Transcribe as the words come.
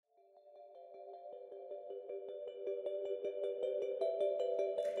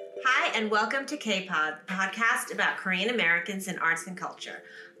Hi, and welcome to K-Pod, the podcast about Korean Americans in arts and culture.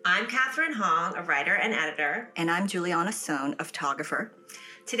 I'm Catherine Hong, a writer and editor. And I'm Juliana Sohn, a photographer.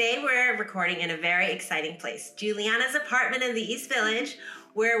 Today we're recording in a very exciting place, Juliana's apartment in the East Village,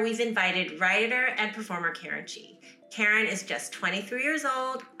 where we've invited writer and performer Karen Chee. Karen is just 23 years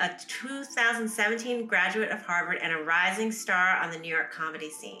old, a 2017 graduate of Harvard, and a rising star on the New York comedy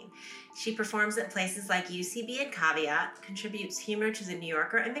scene. She performs at places like UCB and Caveat, contributes humor to The New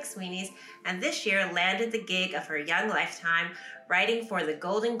Yorker and McSweeney's, and this year landed the gig of her young lifetime, writing for the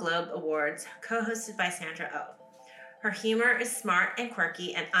Golden Globe Awards, co-hosted by Sandra Oh. Her humor is smart and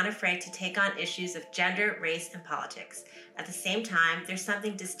quirky and unafraid to take on issues of gender, race, and politics. At the same time, there's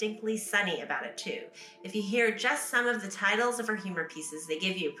something distinctly sunny about it, too. If you hear just some of the titles of her humor pieces, they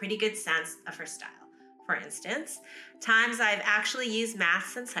give you a pretty good sense of her style. For instance, times I've actually used math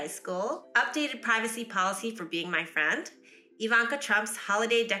since high school, updated privacy policy for being my friend, Ivanka Trump's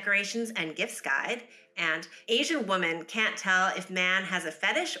holiday decorations and gifts guide, and Asian woman can't tell if man has a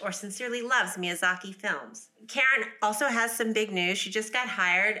fetish or sincerely loves Miyazaki films. Karen also has some big news. She just got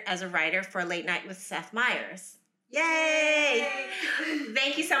hired as a writer for Late Night with Seth Meyers. Yay!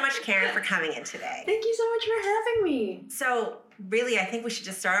 Thank you so much, Karen, for coming in today. Thank you so much for having me. So, really, I think we should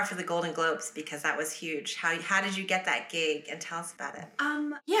just start off with the Golden Globes because that was huge. How did you get that gig, and tell us about it?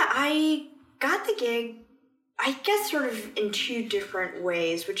 I got the gig, I guess, sort of in two different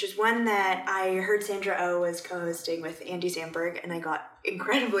ways, which is one that I heard Sandra Oh was co-hosting with Andy Samberg, and I got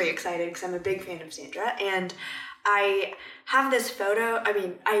incredibly excited because I'm a big fan of Sandra, and I have this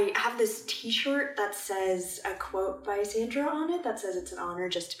I have this t-shirt that says a quote by Sandra on it that says it's an honor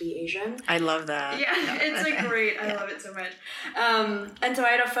just to be Asian. I love that. Yeah, it's great. I love it so much. And so I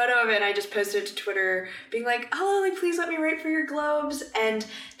had a photo of it and I just posted it to Twitter being like, oh, please let me write for your Globes. And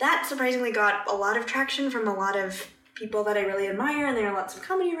that surprisingly got a lot of traction from a lot of people that I really admire, and there are lots of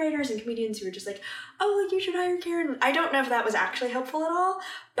comedy writers and comedians who were just like, oh, you should hire Karen. I don't know if that was actually helpful at all,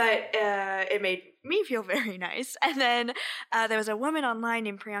 but it made me feel very nice. And then there was a woman online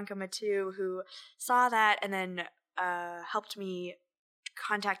named Priyanka Matu who saw that and then helped me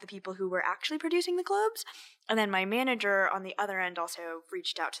contact the people who were actually producing the Globes. And then my manager on the other end also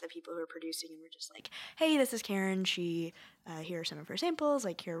reached out to the people who were producing and were just like, hey, this is Karen. Here are some of her samples,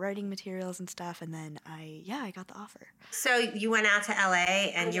 like here are writing materials and stuff. And then I got the offer. So you went out to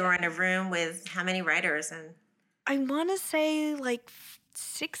LA and you were in a room with how many writers? And I want to say like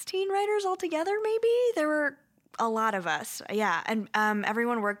 16 writers altogether, maybe. There were a lot of us, yeah, and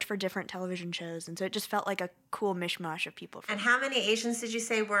everyone worked for different television shows, and so it just felt like a cool mishmash of people. And how many Asians did you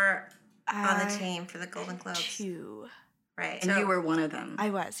say were on the team for the Golden Globes? 2. Right. And you were one of them. I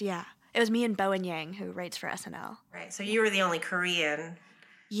was, yeah. It was me and Bowen Yang, who writes for SNL. Right, so you were the only Korean there.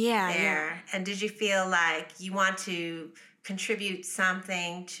 Yeah. And did you feel like you want to contribute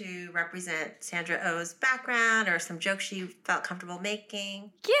something to represent Sandra Oh's background or some jokes she felt comfortable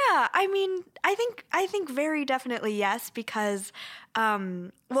making? Yeah, I mean, I think very definitely yes, because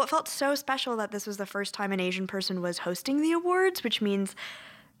it felt so special that this was the first time an Asian person was hosting the awards, which means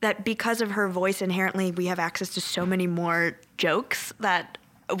that because of her voice inherently we have access to so many more jokes that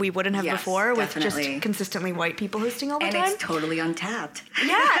we wouldn't have before definitely. With just consistently white people hosting all the time. And it's totally untapped.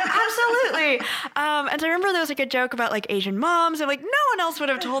 Yeah, absolutely. And so I remember there was like a joke about like Asian moms, and like no one else would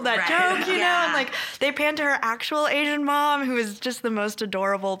have told that joke, you know? And like they panned to her actual Asian mom, who is just the most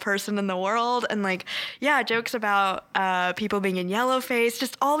adorable person in the world, and like jokes about people being in yellowface,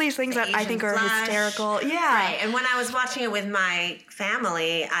 just all these things that I think are hysterical. Yeah. Right. And when I was watching it with my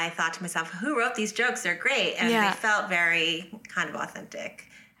family, I thought to myself, who wrote these jokes? They're great. And they felt very kind of authentic.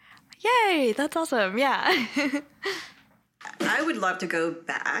 Yay, that's awesome. Yeah. I would love to go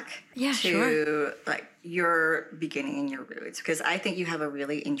back to like your beginning and your roots, because I think you have a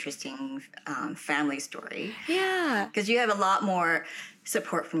really interesting family story. Yeah. Because you have a lot more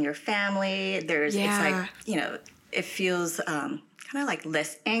support from your family. It's like, it feels kind of like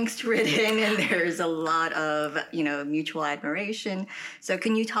less angst-ridden, and there's a lot of, mutual admiration. So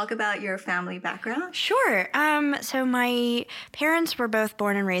can you talk about your family background? Sure. So my parents were both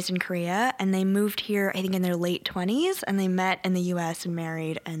born and raised in Korea, and they moved here, I think, in their late 20s, and they met in the U.S. and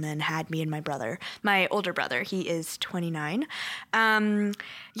married, and then had me and my brother. My older brother, he is 29.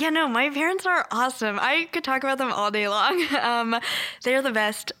 My parents are awesome. I could talk about them all day long. They're the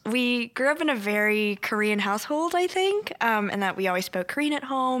best. We grew up in a very Korean household, I think, and that we always spoke Korean at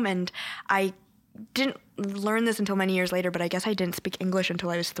home, and I didn't learn this until many years later, but I guess I didn't speak English until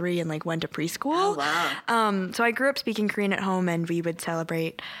I was 3 and like went to preschool. Oh, wow. So I grew up speaking Korean at home, and we would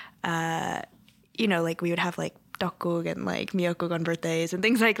celebrate, like we would have like dokguk and like myeokguk on birthdays and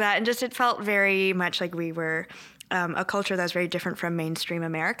things like that, and just it felt very much like we were a culture that's very different from mainstream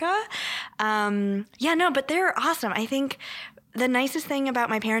America. But they're awesome. I think the nicest thing about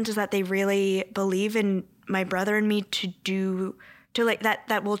my parents is that they really believe in my brother and me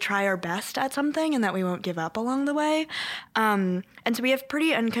that we'll try our best at something and that we won't give up along the way. And so we have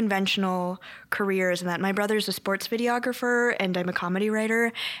pretty unconventional careers in that my brother's a sports videographer and I'm a comedy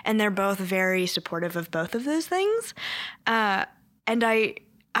writer, and they're both very supportive of both of those things. And I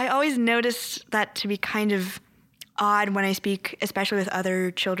always notice that to be kind of odd when I speak, especially with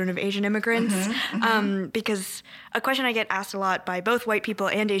other children of Asian immigrants, because a question I get asked a lot by both white people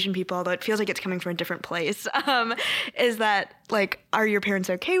and Asian people, although it feels like it's coming from a different place, is that, like, are your parents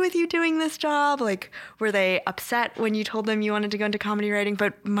okay with you doing this job? Like, were they upset when you told them you wanted to go into comedy writing?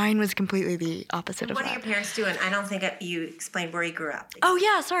 But mine was completely the opposite of that. What do your parents do? And I don't think you explained where you grew up. Oh,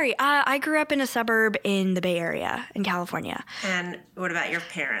 yeah, sorry. I grew up in a suburb in the Bay Area in California. And what about your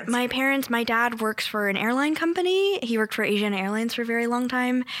parents? My dad works for an airline company. He worked for Asiana Airlines for a very long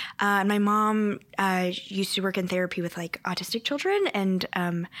time. And my mom used to work in therapy with, like, autistic children. And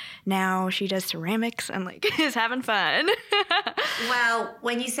now she does ceramics and, like, is having fun. Well,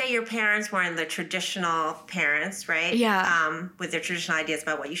 when you say your parents weren't the traditional parents, right? Yeah. With their traditional ideas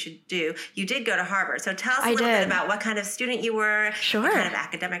about what you should do, you did go to Harvard. So tell us a little bit about what kind of student you were, Sure. what kind of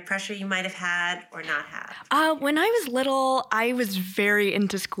academic pressure you might have had or not had. When I was little, I was very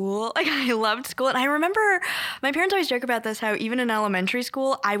into school. Like, I loved school. And I remember my parents always joke about this, how even in elementary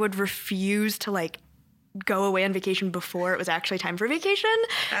school, I would refuse to, like, go away on vacation before it was actually time for vacation.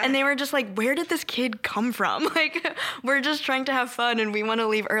 And they were just like, where did this kid come from? Like, we're just trying to have fun and we want to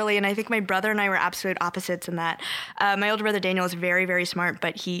leave early. And I think my brother and I were absolute opposites in that. My older brother Daniel is very, very smart,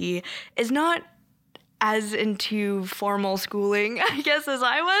 but he is not as into formal schooling, I guess, as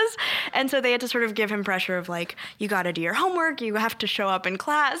I was. And so they had to sort of give him pressure of, like, you got to do your homework, you have to show up in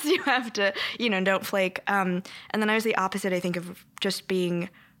class, you have to, don't flake. And then I was the opposite, I think, of just being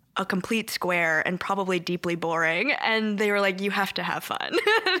a complete square and probably deeply boring. And they were like, you have to have fun.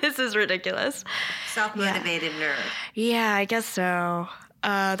 This is ridiculous. Self-motivated nerd. Yeah, I guess so.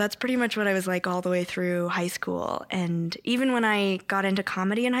 That's pretty much what I was like all the way through high school. And even when I got into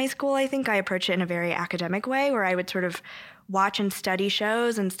comedy in high school, I think I approached it in a very academic way where I would sort of watch and study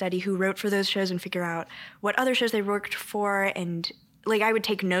shows and study who wrote for those shows and figure out what other shows they worked for. And, like, I would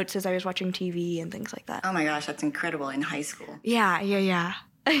take notes as I was watching TV and things like that. Oh my gosh, that's incredible in high school. Yeah.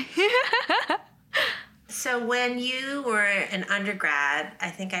 So when you were an undergrad, I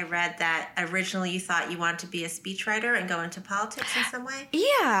think I read that originally you thought you wanted to be a speechwriter and go into politics in some way?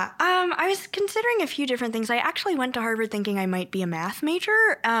 Yeah. I was considering a few different things. I actually went to Harvard thinking I might be a math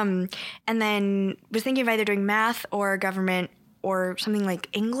major, and then was thinking of either doing math or government or something like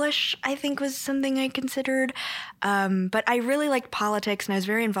English, I think was something I considered. But I really liked politics, and I was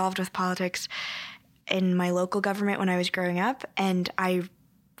very involved with politics in my local government when I was growing up, and I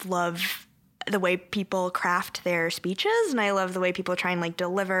love the way people craft their speeches, and I love the way people try and, like,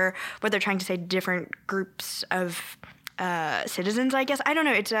 deliver what they're trying to say to different groups of citizens, I guess. I don't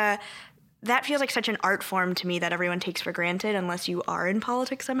know. It's that feels like such an art form to me that everyone takes for granted unless you are in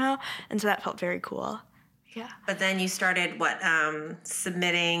politics somehow, and so that felt very cool. Yeah. But then you started,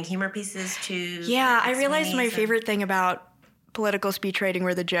 submitting humor pieces to... Yeah, I realized my favorite thing about political speech writing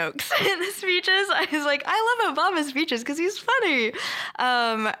were the jokes in the speeches. I was like, I love Obama's speeches because he's funny.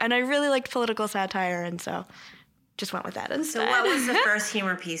 And I really liked political satire, and so just went with that instead. So what was the first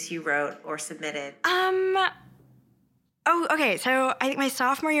humor piece you wrote or submitted? Okay. So I think my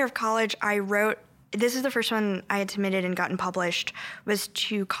sophomore year of college, I wrote, this is the first one I had submitted and gotten published, was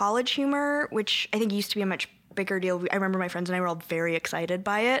to College Humor, which I think used to be a much bigger deal. I remember my friends and I were all very excited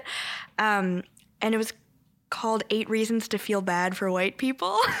by it. And it was called 8 Reasons to Feel Bad for White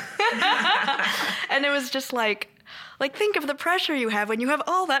People. And it was just like, think of the pressure you have when you have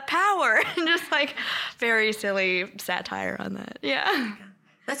all that power. And just, like, very silly satire on that. Yeah.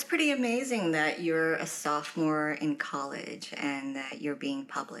 That's pretty amazing that you're a sophomore in college and that you're being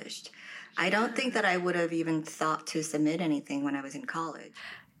published. I don't think that I would have even thought to submit anything when I was in college.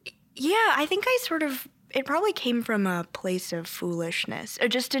 Yeah, I think it probably came from a place of foolishness,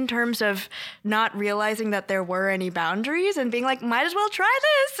 just in terms of not realizing that there were any boundaries and being like, might as well try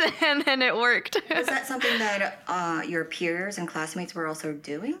this, and then it worked. Was that something that your peers and classmates were also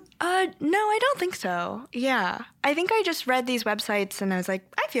doing? No, I don't think so. Yeah. I think I just read these websites and I was like,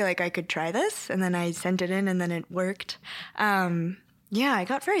 I feel like I could try this, and then I sent it in and then it worked. Yeah, I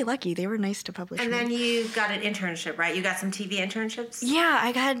got very lucky. They were nice to publish. And then you got an internship, right? You got some TV internships? Yeah,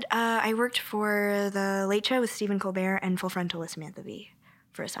 I worked for The Late Show with Stephen Colbert and Full Frontal with Samantha Bee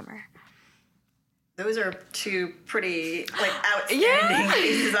for a summer. Those are two pretty outstanding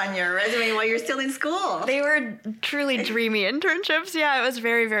pieces on your resume while you're still in school. They were truly dreamy internships. Yeah, it was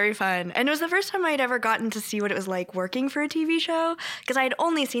very, very fun. And it was the first time I'd ever gotten to see what it was like working for a TV show, because I had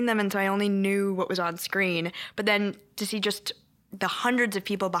only seen them, and so I only knew what was on screen. But then to see just the hundreds of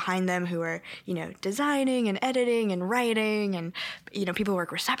people behind them who are, designing and editing and writing, and, people who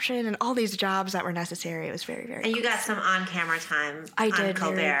work reception and all these jobs that were necessary. It was very, very And you got some on-camera time I on did,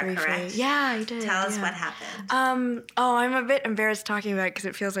 Colbert, very briefly. correct? Yeah, I did. Tell us what happened. I'm a bit embarrassed talking about it because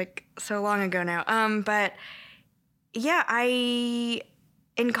it feels like so long ago now. But yeah,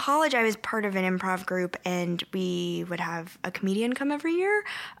 in college, I was part of an improv group, and we would have a comedian come every year,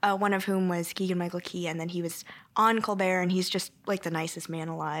 one of whom was Keegan-Michael Key, and then he was on Colbert, and he's just like the nicest man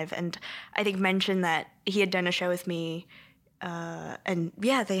alive. And I think mentioned that he had done a show with me, and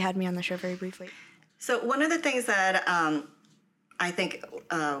yeah, they had me on the show very briefly. So one of the things that I think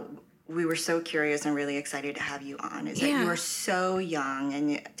we were so curious and really excited to have you on is that you are so young,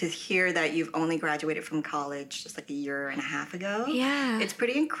 and to hear that you've only graduated from college just like a year and a half ago. Yeah. It's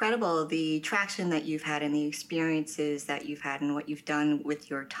pretty incredible, the traction that you've had and the experiences that you've had and what you've done with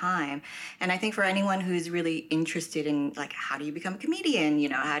your time. And I think for anyone who's really interested in like, how do you become a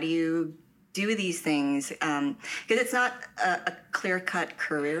comedian? How do you do these things? Because it's not a clear-cut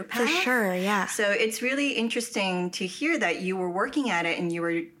career path. For sure, yeah. So it's really interesting to hear that you were working at it and you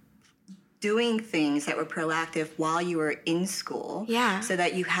were doing things that were proactive while you were in school. Yeah. So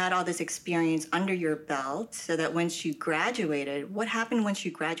that you had all this experience under your belt, so that once you graduated, what happened once you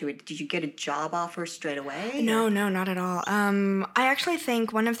graduated? Did you get a job offer straight away? No, not at all. I actually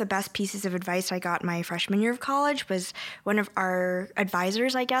think one of the best pieces of advice I got my freshman year of college was one of our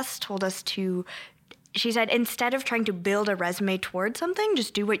advisors, I guess, told us to... She said, instead of trying to build a resume towards something,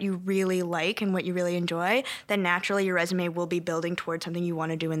 just do what you really like and what you really enjoy. Then naturally your resume will be building towards something you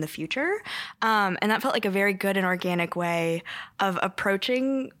want to do in the future. And that felt like a very good and organic way of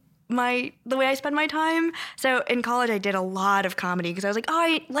approaching the way I spend my time. So in college, I did a lot of comedy because I was like,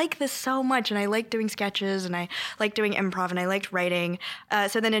 I like this so much, and I like doing sketches, and I like doing improv, and I liked writing.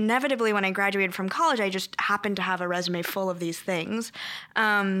 So then inevitably, when I graduated from college, I just happened to have a resume full of these things.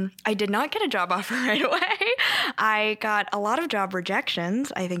 I did not get a job offer right away. I got a lot of job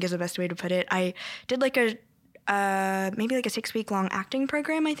rejections, I think is the best way to put it. I did like maybe like a 6-week-long acting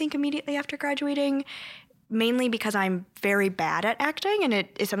program, I think, immediately after graduating, mainly because I'm very bad at acting, and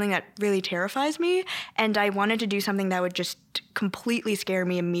it is something that really terrifies me. And I wanted to do something that would just completely scare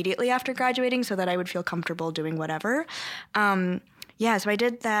me immediately after graduating so that I would feel comfortable doing whatever. So I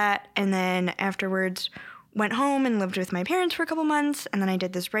did that, and then afterwards went home and lived with my parents for a couple months, and then I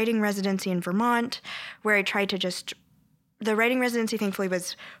did this writing residency in Vermont where I tried to just... The writing residency, thankfully,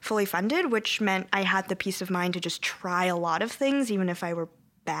 was fully funded, which meant I had the peace of mind to just try a lot of things, even if I were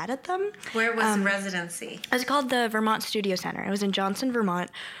bad at them. Where was the residency? It was called the Vermont Studio Center. It was in Johnson, Vermont,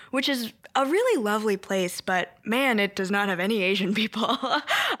 which is a really lovely place, but man, it does not have any Asian people.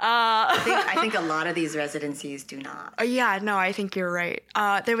 I think a lot of these residencies do not. Yeah, no, I think you're right.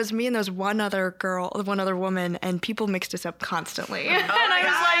 There was me and there was one other woman, and people mixed us up constantly. And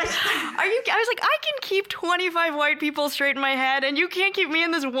I was like, I can keep 25 white people straight in my head, and you can't keep me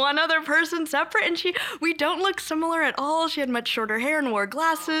and this one other person separate. And we don't look similar at all. She had much shorter hair and wore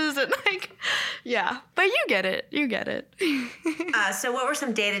glasses, and but you get it. So what were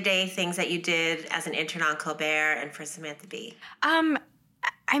some day-to-day things that you did as an intern on Colbert and for Samantha Bee?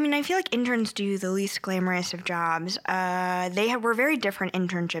 I feel like interns do the least glamorous of jobs. They were very different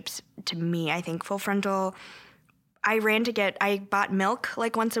internships to me, I think. Full Frontal, I bought milk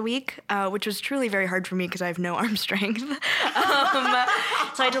like once a week, which was truly very hard for me because I have no arm strength.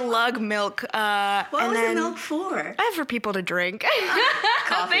 So I had to lug milk. What was the milk for? For people to drink.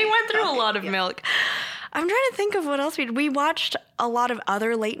 Coffee. They went through a lot of milk. I'm trying to think of what else we watched a lot of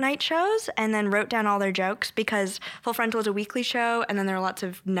other late night shows and then wrote down all their jokes, because Full Frontal is a weekly show and then there are lots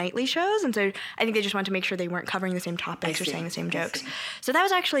of nightly shows, and so I think they just wanted to make sure they weren't covering the same topics or saying the same jokes. So that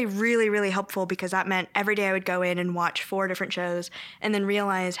was actually really, really helpful, because that meant every day I would go in and watch 4 different shows and then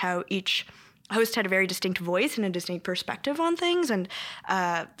realize how each host had a very distinct voice and a distinct perspective on things, and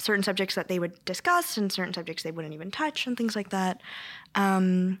certain subjects that they would discuss and certain subjects they wouldn't even touch and things like that.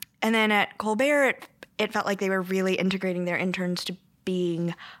 And then at Colbert, it felt like they were really integrating their interns to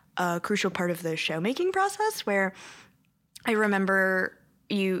being a crucial part of the show-making process, where I remember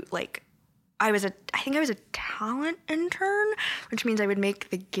I think I was a talent intern, which means I would make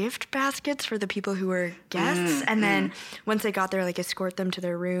the gift baskets for the people who were guests, and then once they got there, escort them to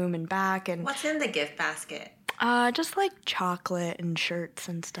their room and back. And what's in the gift basket? Just chocolate and shirts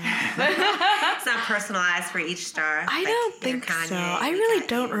and stuff. It's not personalized for each star. I don't think so. I really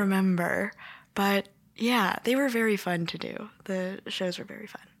don't remember. But yeah, they were very fun to do. The shows were very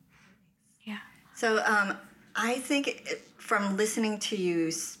fun. Yeah. So I think from listening to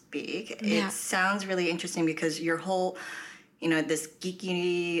you speak, it sounds really interesting because your whole, this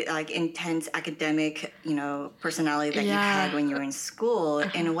geeky, like intense academic, personality that you had when you were in school,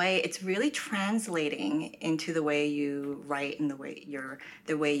 in a way, it's really translating into the way you write and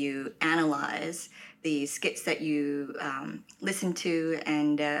the way you analyze the skits that you listen to,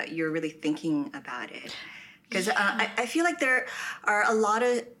 and you're really thinking about it. Because I feel like there are a lot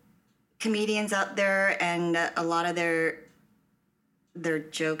of comedians out there, and a lot of their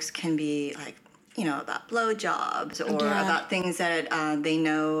jokes can be like, about blowjobs or about things that they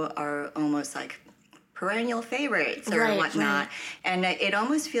know are almost like perennial favorites or whatnot. Right. And it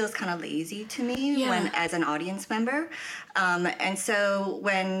almost feels kind of lazy to me when, as an audience member. And so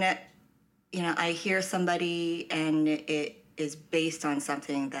when I hear somebody and it is based on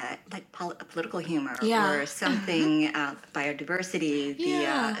something that, like political humor or something, biodiversity,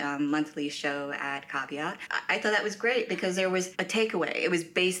 the monthly show at Caveat. I thought that was great because there was a takeaway. It was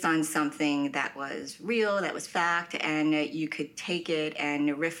based on something that was real, that was fact, and you could take it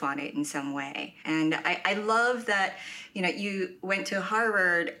and riff on it in some way. And I love that, you went to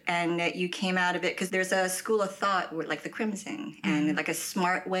Harvard and you came out of it because there's a school of thought like the Crimson and like a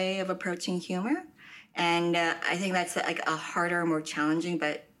smart way of approaching humor. And I think that's like a harder, more challenging,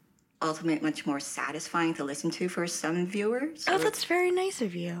 but ultimately much more satisfying to listen to for some viewers. Oh, that's very nice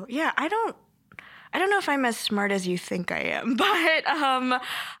of you. Yeah, I don't know if I'm as smart as you think I am, but I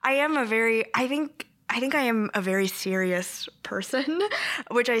think I am a very serious person,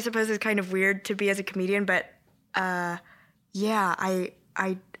 which I suppose is kind of weird to be as a comedian, but I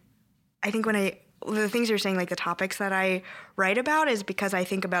think when the things you're saying, like the topics that I write about, is because I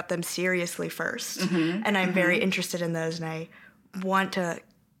think about them seriously first. And I'm very interested in those, and I want to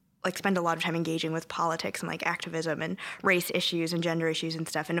spend a lot of time engaging with politics and like activism and race issues and gender issues and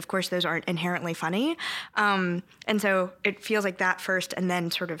stuff. And of course, those aren't inherently funny. And so it feels like that first, and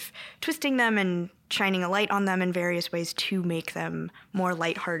then sort of twisting them and shining a light on them in various ways to make them more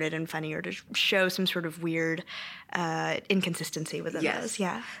lighthearted and funny, or to show some sort of weird inconsistency within those.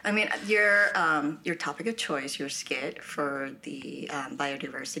 Yeah. I mean, your topic of choice, your skit for the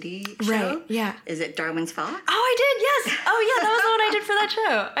biodiversity show. Right, yeah. Is it Darwin's Fox? Oh, I did, yes. Oh, yeah, that was the one I did for that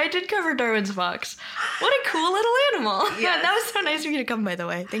show. I did cover Darwin's Fox. What a cool little animal. Yes. That was so nice of you to come, by the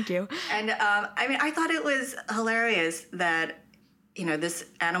way. Thank you. And, I thought it was hilarious that this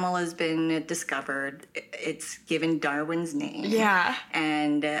animal has been discovered. It's given Darwin's name. Yeah.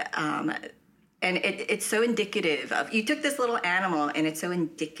 And it's so indicative of, you took this little animal and it's so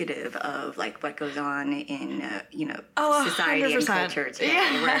indicative of like what goes on in, society 100%. And culture today.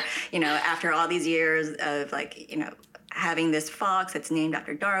 Yeah. Where, after all these years of having this fox that's named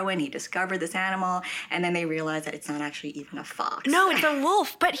after Darwin, he discovered this animal, and then they realize that it's not actually even a fox. No, it's a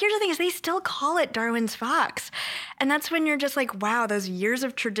wolf. But here's the thing: is they still call it Darwin's fox, and that's when you're just like, wow, those years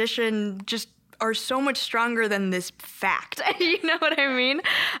of tradition just are so much stronger than this fact. You know what I mean?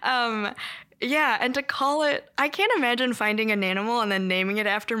 Yeah, and to call it, I can't imagine finding an animal and then naming it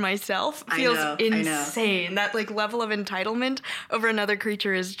after myself. Feels insane. That level of entitlement over another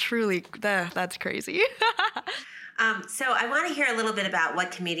creature is truly, that's crazy. So I want to hear a little bit about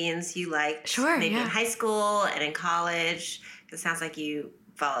what comedians you liked, maybe in high school and in college. It sounds like you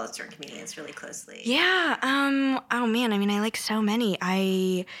follow certain comedians really closely. Yeah. Oh man. I like so many.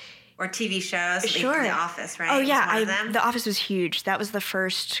 Or TV shows. Sure. Like The Office, right? Oh yeah. The Office was huge. That was the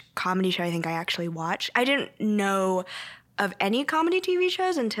first comedy show I think I actually watched. I didn't know of any comedy TV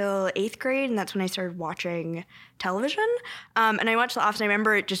shows until 8th grade, and that's when I started watching television. And I watched The Office, and I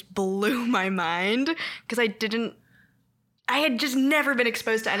remember it just blew my mind because I had just never been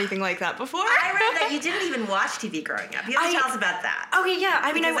exposed to anything like that before. I read that you didn't even watch TV growing up. You have to tell us about that. Okay, yeah.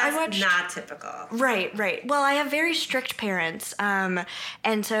 I watched... not typical. Right. Well, I have very strict parents.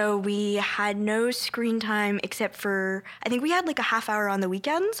 And so we had no screen time except for, I think we had a half hour on the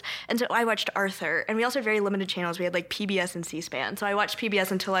weekends. And so I watched Arthur. And we also had very limited channels. We had PBS and C-SPAN. So I watched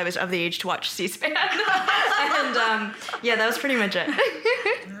PBS until I was of the age to watch C-SPAN. And that was pretty much it.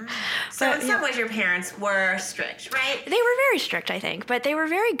 So in some ways your parents were strict, right? They were very strict, I think, but they were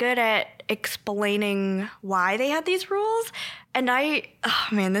very good at explaining why they had these rules. And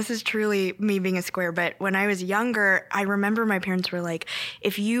this is truly me being a square, but when I was younger, I remember my parents were like,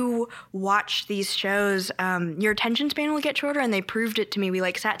 if you watch these shows, your attention span will get shorter, and they proved it to me. We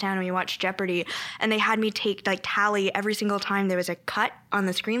sat down and we watched Jeopardy, and they had me take tally every single time there was a cut on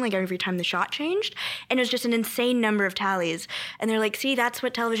the screen, every time the shot changed, and it was just an insane number of tallies. And they're like, see, that's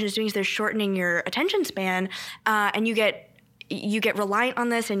what television is doing, is they're shortening your attention span, and you get you get reliant on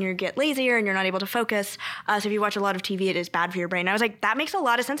this and you get lazier and you're not able to focus. So if you watch a lot of TV, it is bad for your brain. I was like, that makes a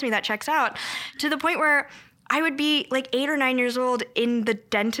lot of sense to me. That checks out, to the point where I would be like 8 or 9 years old in the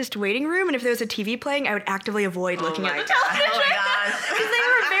dentist waiting room, and if there was a TV playing, I would actively avoid looking at the television. Oh my gosh. Because they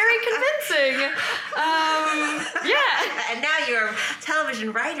were very convincing. Yeah. And now you're a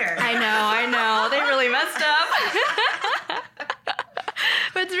television writer. I know. They really messed up.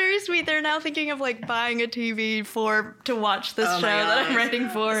 But it's very sweet. They're now thinking of like buying a TV to watch this show that I'm writing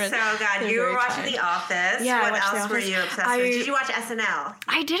for. So God, you were watching The Office. Yeah, what else were you obsessed with? Did you watch SNL?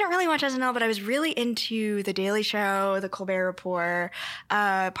 I didn't really watch SNL, but I was really into The Daily Show, The Colbert Report,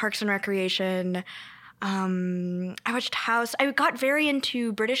 Parks and Recreation. I watched House. I got very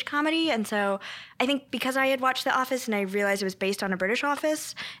into British comedy, and so I think because I had watched The Office and I realized it was based on a British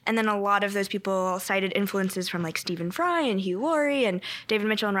office, and then a lot of those people cited influences from like Stephen Fry and Hugh Laurie and David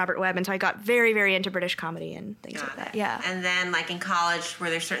Mitchell and Robert Webb, and so I got very, very into British comedy and things like that. Yeah. And then like in college,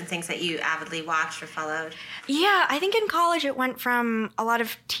 were there certain things that you avidly watched or followed? Yeah, I think in college it went from a lot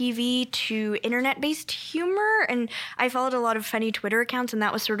of TV to internet-based humor, and I followed a lot of funny Twitter accounts, and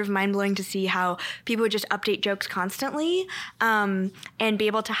that was sort of mind-blowing to see how people would just update jokes constantly, and be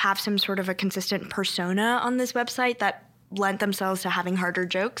able to have some sort of a consistent persona on this website that lent themselves to having harder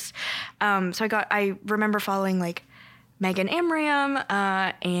jokes. So I remember following like Megan Amram,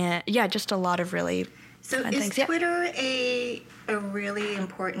 and yeah, just a lot of really fun things. Is Twitter a really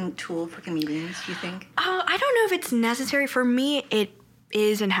important tool for comedians, do you think? I don't know if it's necessary. For me, it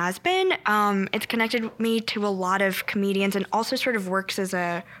is and has been. It's connected me to a lot of comedians and also sort of works as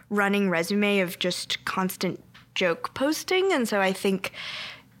a running resume of just constant joke posting. And so I think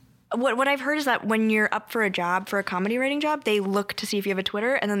what I've heard is that when you're up for a job, for a comedy writing job, they look to see if you have a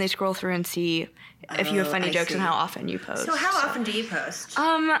Twitter, and then they scroll through and see if you have funny jokes and how often you post. So how often do you post?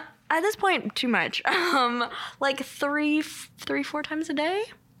 At this point, too much. Like 4 times a day.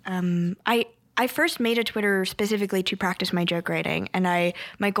 I first made a Twitter specifically to practice my joke writing, and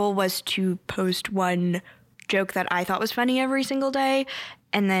my goal was to post one joke that I thought was funny every single day,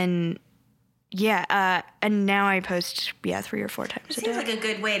 and then and now I post 3 or 4 times a day. It seems like a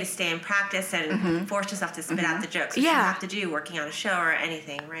good way to stay in practice and force yourself to spit out the jokes, which you have to do working on a show or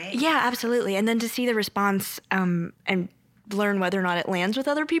anything, right? Yeah, absolutely. And then to see the response and learn whether or not it lands with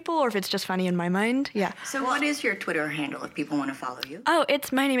other people or if it's just funny in my mind. Yeah. So what is your Twitter handle if people want to follow you? Oh,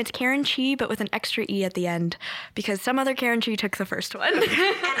 my name. It's Karen Chee, but with an extra E at the end because some other Karen Chee took the first one. And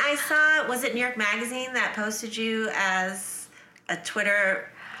I saw, was it New York Magazine that posted you as a Twitter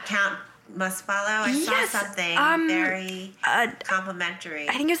account must follow? I saw something very complimentary.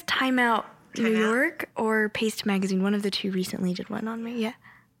 I think it was Time Out New York or Paste Magazine. One of the two recently did one on me. Yeah.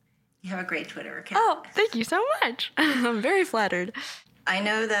 You have a great Twitter account. Oh, thank you so much. I'm very flattered. I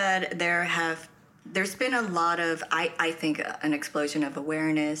know that there's been a lot of, I think, an explosion of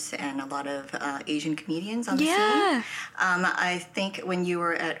awareness and a lot of Asian comedians on the scene. I think when you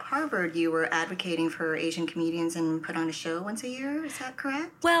were at Harvard, you were advocating for Asian comedians and put on a show once a year. Is that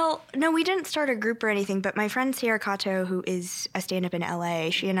correct? Well, no, we didn't start a group or anything, but my friend Sierra Kato, who is a stand-up in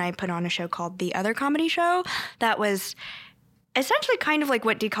LA, she and I put on a show called The Other Comedy Show that was essentially kind of like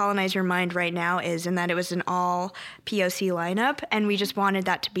what Decolonize Your Mind right now is, in that it was an all POC lineup, and we just wanted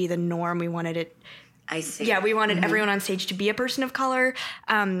that to be the norm. We wanted it. I see. Yeah, we wanted everyone on stage to be a person of color,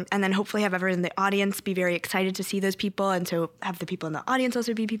 and then hopefully have everyone in the audience be very excited to see those people, and so have the people in the audience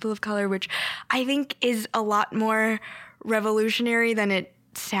also be people of color, which I think is a lot more revolutionary than it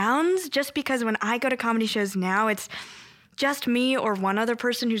sounds, just because when I go to comedy shows now, it's just me or one other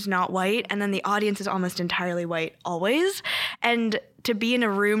person who's not white, and then the audience is almost entirely white always. And to be in a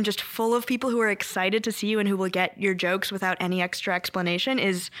room just full of people who are excited to see you and who will get your jokes without any extra explanation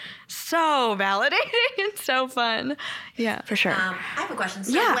is so validating and so fun. Yeah, for sure. I have a question.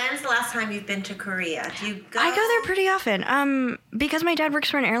 So when's the last time you've been to Korea? Do you go? I go there pretty often. Because my dad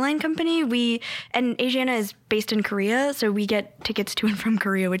works for an airline company, and Asiana is based in Korea, so we get tickets to and from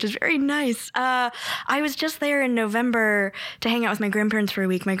Korea, which is very nice. I was just there in November to hang out with my grandparents for a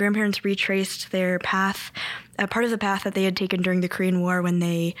week. My grandparents retraced their path, part of the path that they had taken during the Korean War when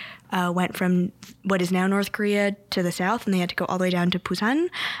they went from what is now North Korea to the south, and they had to go all the way down to Busan.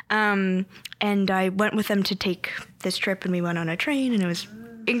 And I went with them to take this trip, and we went on a train, and it was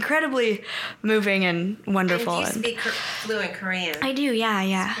incredibly moving and wonderful. And you speak fluent Korean. I do, yeah.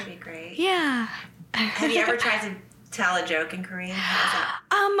 That's pretty great. Yeah. Have you ever tried to tell a joke in Korean? How's that?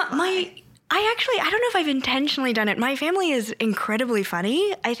 I don't know if I've intentionally done it. My family is incredibly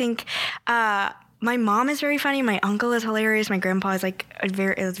funny. I think my mom is very funny. My uncle is hilarious. My grandpa is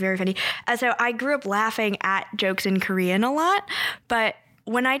very funny. So I grew up laughing at jokes in Korean a lot. But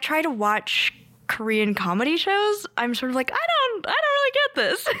when I try to watch Korean comedy shows, I'm sort of like, I don't really get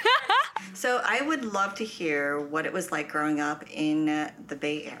this. So I would love to hear what it was like growing up in the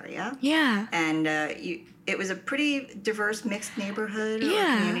Bay Area. Yeah. And it was a pretty diverse, mixed neighborhood or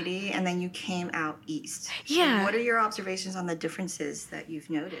community, and then you came out east. Yeah. So what are your observations on the differences that you've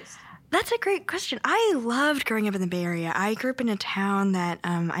noticed? That's a great question. I loved growing up in the Bay Area. I grew up in a town that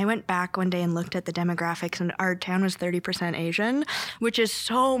I went back one day and looked at the demographics, and our town was 30% Asian, which is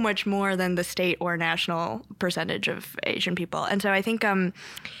so much more than the state or national percentage of Asian people. And so I think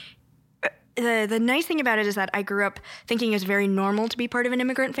the nice thing about it is that I grew up thinking it was very normal to be part of an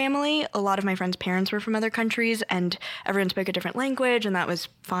immigrant family. A lot of my friends' parents were from other countries, and everyone spoke a different language, and that was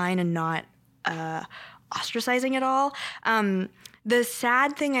fine and not ostracizing at all. The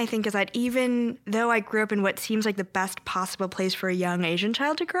sad thing, I think, is that even though I grew up in what seems like the best possible place for a young Asian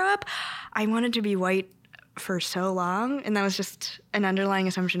child to grow up, I wanted to be white for so long, and that was just an underlying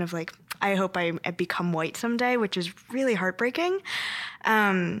assumption of, like, I hope I become white someday, which is really heartbreaking.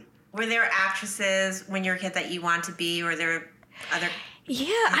 Were there actresses when you were a kid that you want to be, or there other...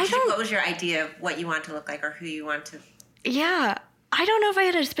 Yeah, What was your idea of what you want to look like or who you want to... Yeah, I don't know if I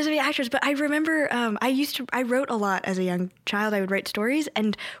had a specific actress, but I remember I wrote a lot as a young child. I would write stories,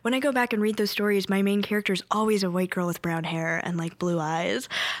 and when I go back and read those stories, my main character is always a white girl with brown hair and, like, blue eyes.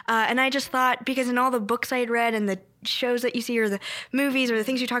 And I just thought, because in all the books I had read and the shows that you see or the movies or the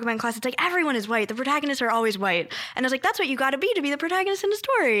things you talk about in class, it's like everyone is white. The protagonists are always white. And I was like, that's what you got to be the protagonist in a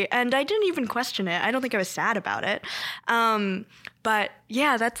story. And I didn't even question it. I don't think I was sad about it. But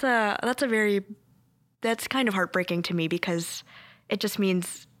yeah, that's kind of heartbreaking to me, because it just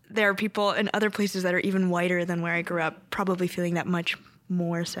means there are people in other places that are even whiter than where I grew up, probably feeling that much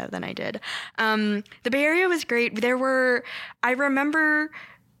more so than I did. The Bay Area was great. I remember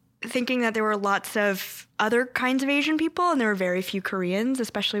thinking that there were lots of other kinds of Asian people, and there were very few Koreans,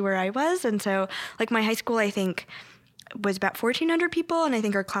 especially where I was. And so, like, my high school, I think, was about 1,400 people, and I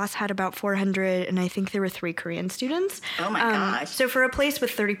think our class had about 400, and I think there were 3 Korean students. Oh my gosh. So for a place with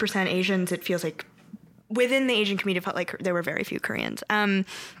 30% Asians, it feels like within the Asian community, it felt like there were very few Koreans.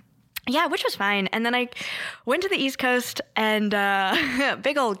 Yeah, which was fine. And then I went to the East Coast, and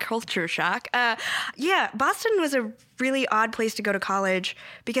big old culture shock. Boston was a really odd place to go to college,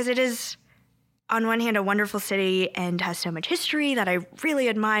 because it is, on one hand, a wonderful city and has so much history that I really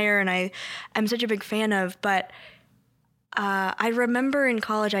admire and I am such a big fan of. But I remember in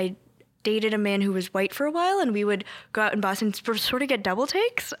college I dated a man who was white for a while, and we would go out in Boston for sort of get double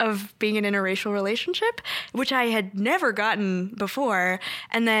takes of being in an interracial relationship, which I had never gotten before.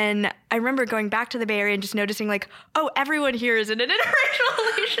 And then I remember going back to the Bay Area and just noticing, like, oh, everyone here is in an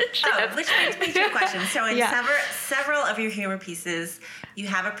interracial relationship. Oh, which brings me to a question. So in several of your humor pieces, you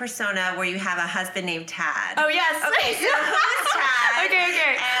have a persona where you have a husband named Tad. Oh, yes. Okay, so who is Tad?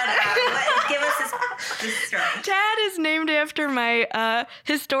 Okay. And give us this story. Tad is named after my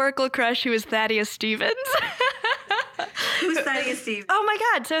historical crush, who is Thaddeus Stevens. Who's Thaddeus Stevens? Oh my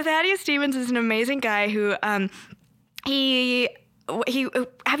God! So Thaddeus Stevens is an amazing guy who he.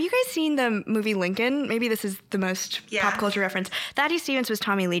 Have you guys seen the movie Lincoln? Maybe this is the most pop culture reference. Thaddeus Stevens was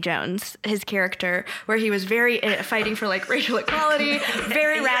Tommy Lee Jones, his character, where he was very fighting for, like, racial equality,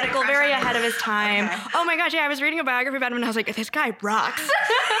 very radical, very ahead of his time. Okay. Oh my gosh, yeah, I was reading a biography about him and I was like, this guy rocks.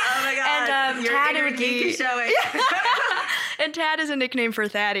 Oh my God, and your inner geek is showing. And Tad is a nickname for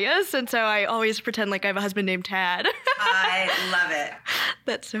Thaddeus, and so I always pretend like I have a husband named Tad. I love it.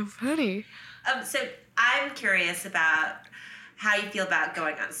 That's so funny. So I'm curious about how you feel about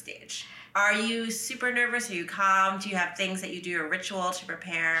going on stage. Are you super nervous? Are you calm? Do you have things that you do, a ritual to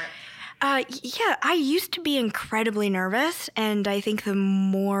prepare? Yeah, I used to be incredibly nervous, and I think the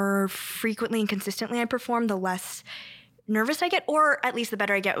more frequently and consistently I perform, the less nervous I get, or at least the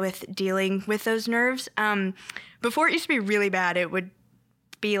better I get with dealing with those nerves. Before it used to be really bad. It would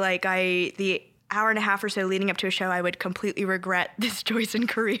be like the hour and a half or so leading up to a show, I would completely regret this choice in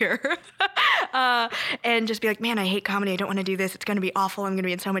career and just be like, man, I hate comedy. I don't want to do this. It's going to be awful. I'm going to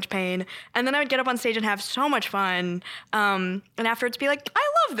be in so much pain. And then I would get up on stage and have so much fun. And afterwards be like,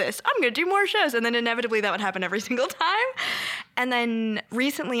 I love this. I'm going to do more shows. And then inevitably that would happen every single time. And then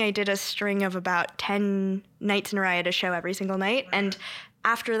recently I did a string of about 10 nights in a row. I had a show every single night. And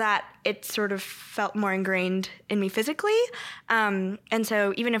after that, it sort of felt more ingrained in me physically. And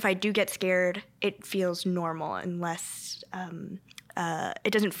so even if I do get scared, it feels normal and less,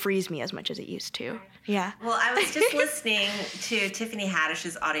 it doesn't freeze me as much as it used to. Yeah. Well, I was just listening to Tiffany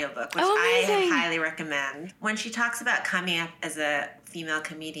Haddish's audiobook, which amazing. I highly recommend. When she talks about coming up as a female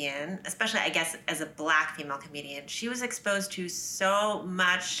comedian, especially, I guess, as a Black female comedian, she was exposed to so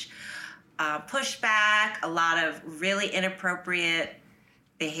much pushback, a lot of really inappropriate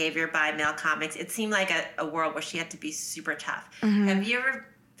behavior by male comics, it seemed like a world where she had to be super tough. Mm-hmm. Have you ever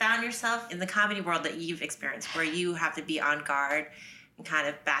found yourself in the comedy world that you've experienced where you have to be on guard and kind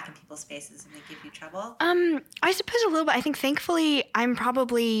of back in people's faces and they give you trouble? I suppose a little bit. I think thankfully I'm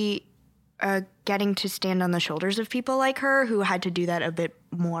probably getting to stand on the shoulders of people like her who had to do that a bit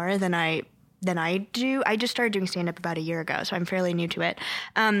more than I do. I just started doing stand-up about a year ago, so I'm fairly new to it.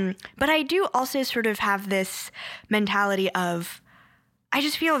 But I do also sort of have this mentality of, I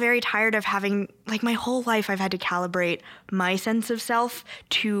just feel very tired of having, like, my whole life I've had to calibrate my sense of self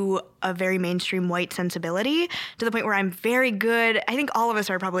to a very mainstream white sensibility, to the point where I'm very good. I think all of us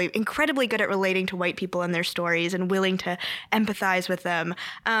are probably incredibly good at relating to white people and their stories and willing to empathize with them.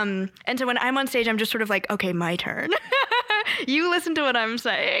 And so when I'm on stage, I'm just sort of like, okay, my turn. You listen to what I'm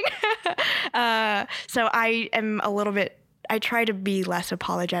saying. So I am I try to be less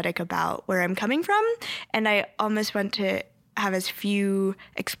apologetic about where I'm coming from, and I almost want to have as few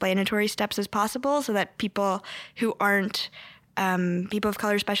explanatory steps as possible so that people who aren't people of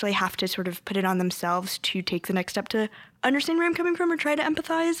color especially have to sort of put it on themselves to take the next step to understand where I'm coming from or try to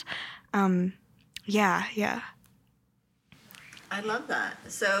empathize. Yeah. I love that.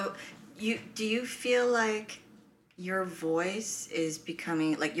 So do you feel like your voice is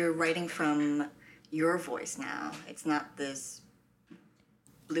becoming, like, you're writing from your voice now? It's not this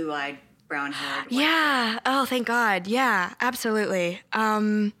blue-eyed, brown-haired white Yeah. Oh, thank God. Yeah, absolutely.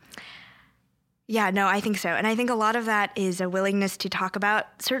 Yeah, no, I think so. And I think a lot of that is a willingness to talk about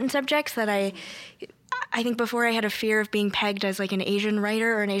certain subjects that I think before I had a fear of being pegged as like an Asian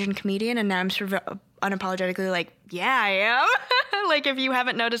writer or an Asian comedian, and now I'm sort of unapologetically like, yeah, I am. Like, if you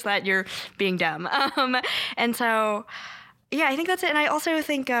haven't noticed that, you're being dumb. And so, yeah, I think that's it. And I also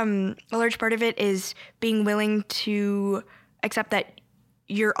think a large part of it is being willing to accept that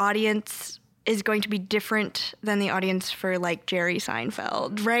your audience is going to be different than the audience for, like, Jerry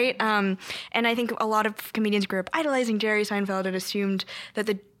Seinfeld, right? And I think a lot of comedians grew up idolizing Jerry Seinfeld and assumed that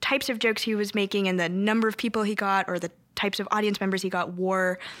the types of jokes he was making and the number of people he got or the types of audience members he got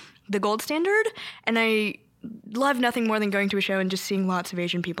were the gold standard. And I love nothing more than going to a show and just seeing lots of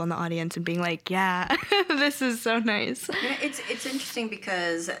Asian people in the audience and being like, yeah, this is so nice. Yeah, it's interesting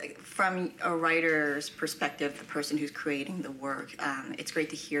because from a writer's perspective, the person who's creating the work, it's great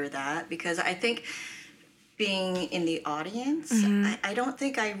to hear that, because I think being in the audience, I don't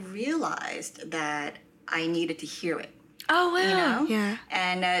think I realized that I needed to hear it. Oh, wow. You know? Yeah.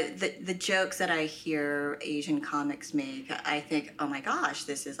 And the jokes that I hear Asian comics make, I think, oh my gosh,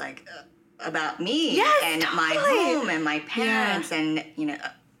 this is like about me and totally. my home and my parents, and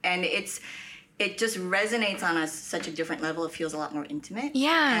and it just resonates on such a different level. It feels a lot more intimate.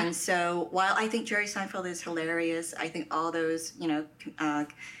 Yeah. And so while I think Jerry Seinfeld is hilarious, I think all those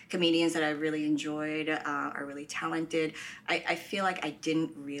comedians that I really enjoyed are really talented. I feel like I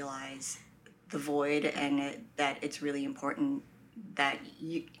didn't realize the void, and that it's really important that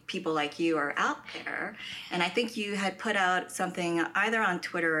people like you are out there. And I think you had put out something either on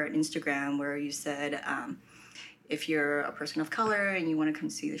Twitter or Instagram where you said, if you're a person of color and you want to come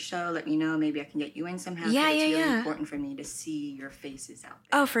see the show, let me know. Maybe I can get you in somehow. Yeah, it's really important for me to see your faces out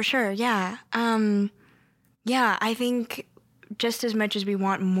there. Oh, for sure. Yeah. Yeah, I think just as much as we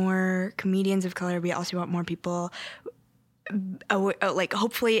want more comedians of color, we also want more people like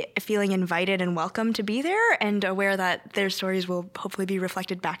hopefully feeling invited and welcome to be there and aware that their stories will hopefully be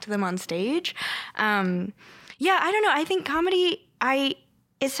reflected back to them on stage. Yeah, I don't know. I think comedy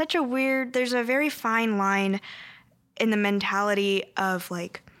is such a weird, there's a very fine line in the mentality of,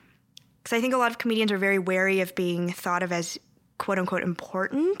 like, because I think a lot of comedians are very wary of being thought of as quote unquote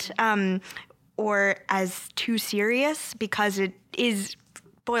important or as too serious, because it is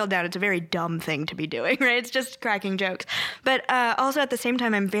boiled down, it's a very dumb thing to be doing, right? It's just cracking jokes. But also at the same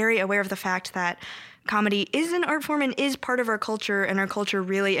time, I'm very aware of the fact that comedy is an art form and is part of our culture, and our culture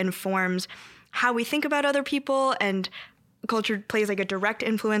really informs how we think about other people, and culture plays like a direct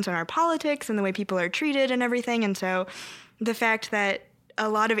influence on our politics and the way people are treated and everything. And so the fact that a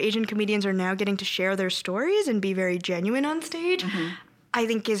lot of Asian comedians are now getting to share their stories and be very genuine on stage, I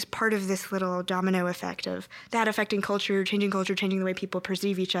think is part of this little domino effect of that affecting culture, changing the way people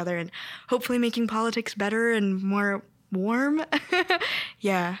perceive each other, and hopefully making politics better and more warm.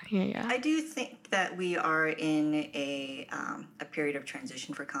 Yeah. I do think that we are in a period of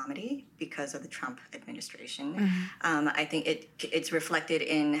transition for comedy because of the Trump administration. I think it's reflected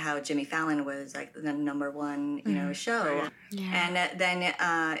in how Jimmy Fallon was like the number one show, and then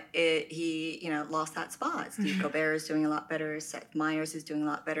he lost that spot. Steve Colbert is doing a lot better. Seth Meyers is doing a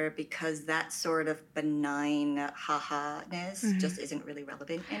lot better, because that sort of benign ha-ha-ness just isn't really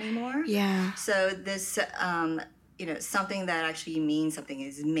relevant anymore. Yeah. So this something that actually means something,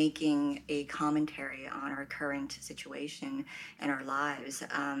 is making a commentary on our current situation and our lives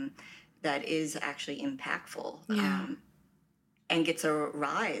that is actually impactful. And gets a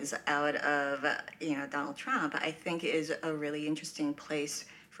rise out of Donald Trump, I think is a really interesting place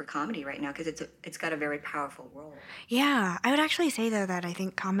for comedy right now, because it's got a very powerful role. Yeah, I would actually say though that I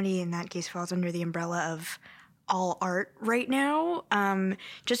think comedy in that case falls under the umbrella of all art right now,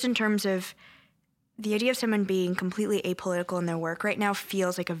 just in terms of the idea of someone being completely apolitical in their work right now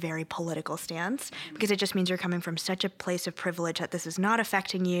feels like a very political stance, because it just means you're coming from such a place of privilege that this is not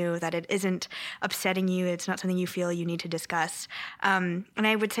affecting you, that it isn't upsetting you, it's not something you feel you need to discuss. And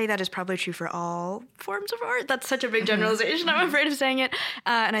I would say that is probably true for all forms of art. That's such a big generalization, I'm afraid of saying it.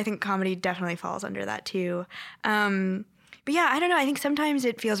 And I think comedy definitely falls under that too. But yeah, I don't know. I think sometimes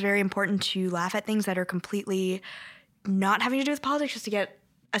it feels very important to laugh at things that are completely not having to do with politics, just to get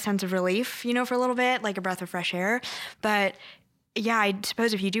a sense of relief, for a little bit, like a breath of fresh air. But yeah, I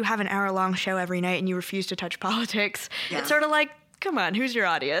suppose if you do have an hour-long show every night and you refuse to touch politics, it's sort of like, come on, who's your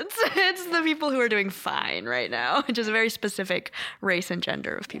audience? It's the people who are doing fine right now, which is a very specific race and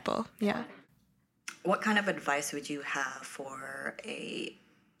gender of people. Yeah. What kind of advice would you have for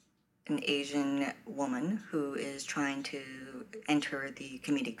an Asian woman who is trying to enter the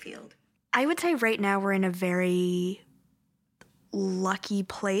comedic field? I would say right now we're in a very lucky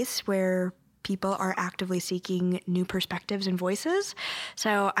place where people are actively seeking new perspectives and voices.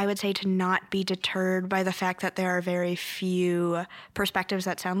 So I would say to not be deterred by the fact that there are very few perspectives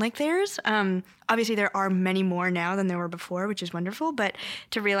that sound like theirs. Obviously, there are many more now than there were before, which is wonderful, but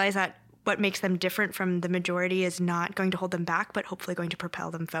to realize that what makes them different from the majority is not going to hold them back, but hopefully going to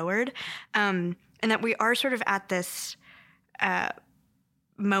propel them forward. And that we are sort of at this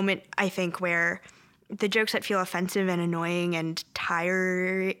moment, I think, where the jokes that feel offensive and annoying and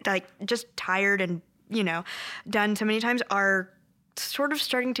tired and, done so many times are sort of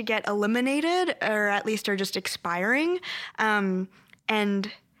starting to get eliminated, or at least are just expiring. And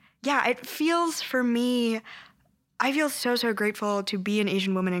yeah, it feels for me, I feel so grateful to be an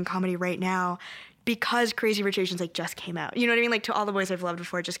Asian woman in comedy right now, because Crazy Rich Asians just came out. You know what I mean? Like To All the Boys I've Loved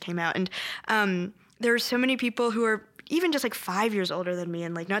Before just came out. And there are so many people who are even just 5 years older than me,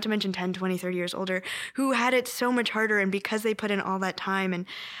 and not to mention 10, 20, 30 years older, who had it so much harder, and because they put in all that time and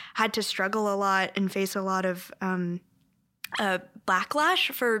had to struggle a lot and face a lot of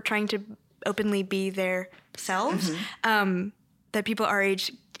backlash for trying to openly be their selves, that people our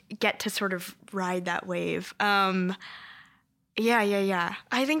age get to sort of ride that wave. Yeah.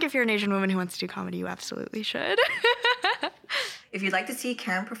 I think if you're an Asian woman who wants to do comedy, you absolutely should. If you'd like to see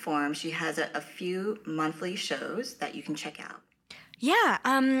Karen perform, she has a few monthly shows that you can check out. Yeah,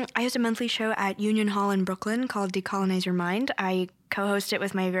 I host a monthly show at Union Hall in Brooklyn called Decolonize Your Mind. I co-host it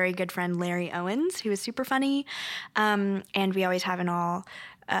with my very good friend Larry Owens, who is super funny, and we always have an all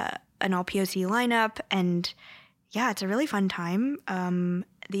POC lineup, and yeah, it's a really fun time.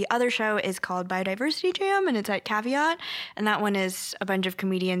 The other show is called Biodiversity Jam, and it's at Caveat, and that one is a bunch of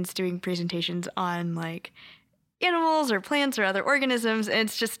comedians doing presentations on animals or plants or other organisms.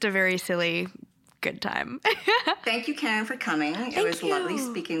 It's just a very silly, good time. Thank you, Karen, for coming. It was lovely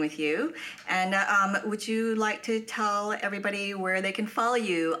speaking with you. And would you like to tell everybody where they can follow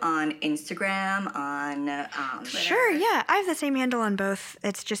you on Instagram, on Twitter? Sure, yeah. I have the same handle on both.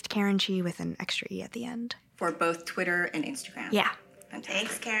 It's just Karen Chee with an extra E at the end. For both Twitter and Instagram? Yeah. Fantastic.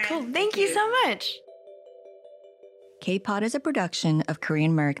 Thanks, Karen. Cool. Thank you so much. K-Pod is a production of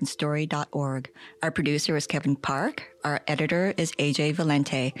KoreanAmericanStory.org. Our producer is Kevin Park, our editor is AJ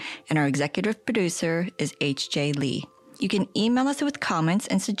Valente, and our executive producer is HJ Lee. You can email us with comments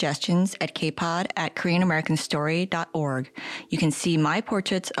and suggestions at kpod@KoreanAmericanStory.org. You can see my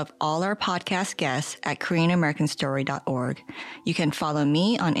portraits of all our podcast guests at KoreanAmericanStory.org. You can follow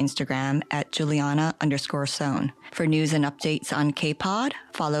me on Instagram at Juliana_Sohn. For news and updates on K-Pod,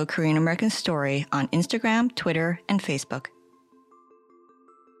 follow Korean American Story on Instagram, Twitter, and Facebook.